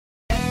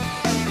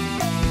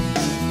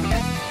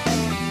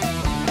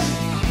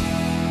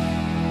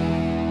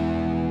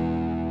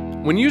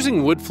When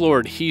using wood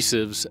floor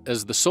adhesives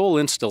as the sole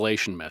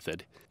installation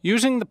method,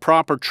 using the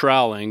proper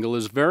trowel angle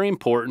is very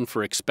important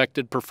for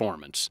expected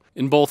performance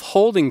in both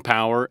holding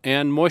power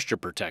and moisture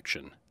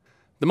protection.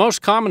 The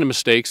most common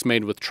mistakes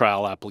made with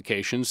trowel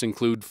applications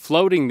include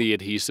floating the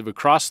adhesive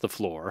across the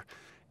floor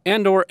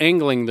and/or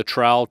angling the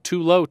trowel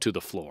too low to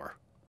the floor.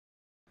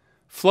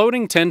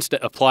 Floating tends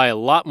to apply a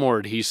lot more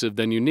adhesive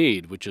than you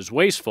need, which is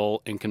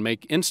wasteful and can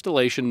make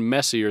installation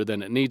messier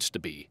than it needs to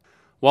be,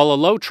 while a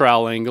low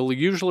trowel angle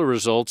usually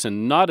results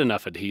in not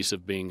enough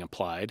adhesive being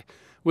applied,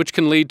 which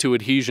can lead to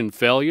adhesion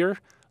failure,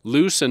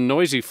 loose and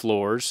noisy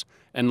floors,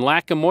 and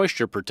lack of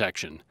moisture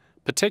protection,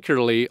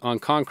 particularly on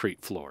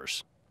concrete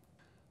floors.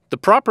 The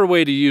proper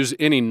way to use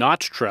any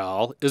notch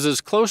trowel is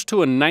as close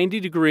to a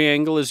 90-degree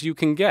angle as you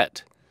can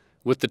get,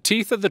 with the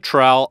teeth of the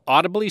trowel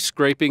audibly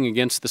scraping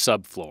against the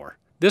subfloor.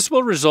 This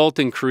will result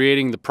in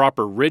creating the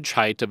proper ridge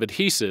height of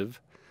adhesive,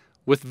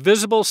 with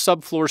visible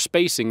subfloor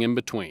spacing in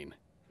between.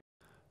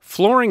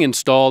 Flooring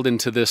installed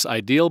into this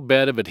ideal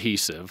bed of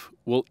adhesive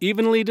will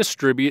evenly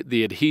distribute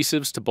the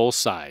adhesives to both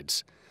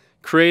sides,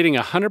 creating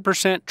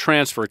 100%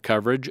 transfer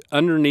coverage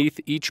underneath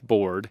each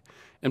board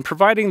and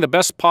providing the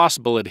best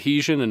possible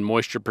adhesion and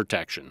moisture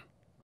protection.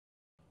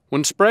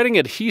 When spreading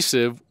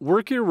adhesive,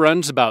 work your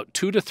runs about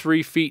 2 to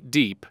 3 feet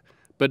deep,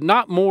 but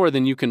not more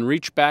than you can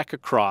reach back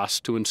across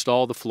to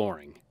install the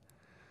flooring.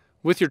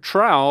 With your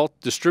trowel,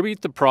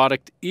 distribute the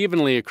product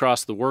evenly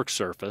across the work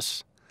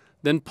surface,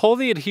 then pull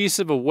the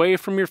adhesive away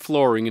from your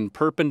flooring in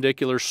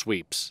perpendicular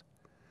sweeps.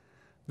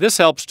 This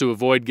helps to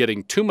avoid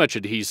getting too much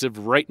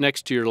adhesive right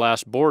next to your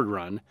last board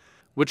run,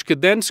 which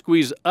could then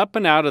squeeze up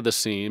and out of the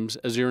seams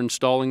as you're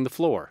installing the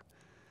floor.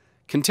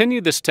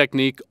 Continue this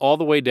technique all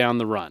the way down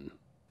the run.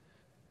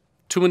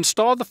 To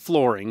install the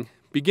flooring,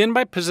 begin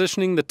by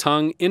positioning the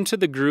tongue into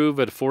the groove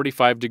at a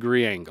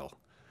 45-degree angle,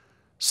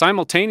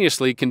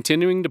 simultaneously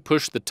continuing to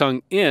push the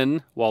tongue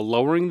in while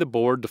lowering the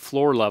board to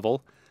floor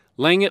level,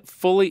 laying it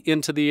fully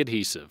into the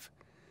adhesive.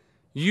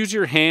 Use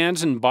your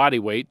hands and body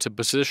weight to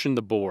position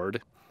the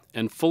board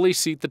and fully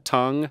seat the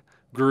tongue,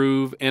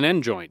 groove, and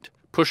end joint,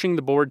 pushing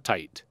the board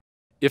tight.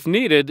 If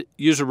needed,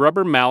 use a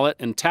rubber mallet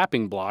and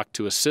tapping block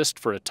to assist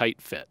for a tight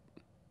fit.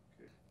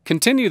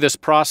 Continue this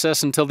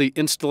process until the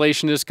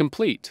installation is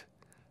complete.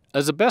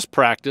 As a best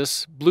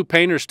practice, blue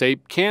painter's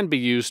tape can be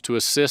used to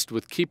assist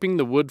with keeping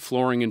the wood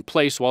flooring in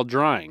place while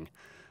drying,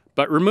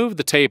 but remove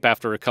the tape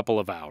after a couple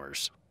of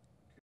hours.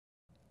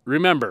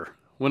 Remember,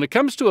 when it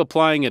comes to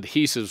applying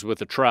adhesives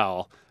with a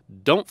trowel,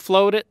 don't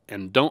float it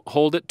and don't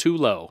hold it too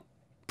low.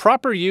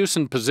 Proper use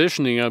and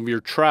positioning of your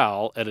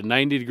trowel at a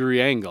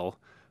 90-degree angle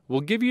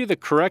will give you the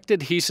correct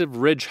adhesive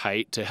ridge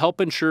height to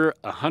help ensure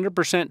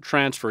 100%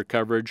 transfer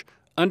coverage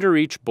under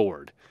each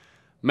board,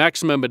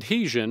 maximum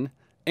adhesion,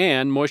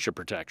 and moisture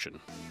protection.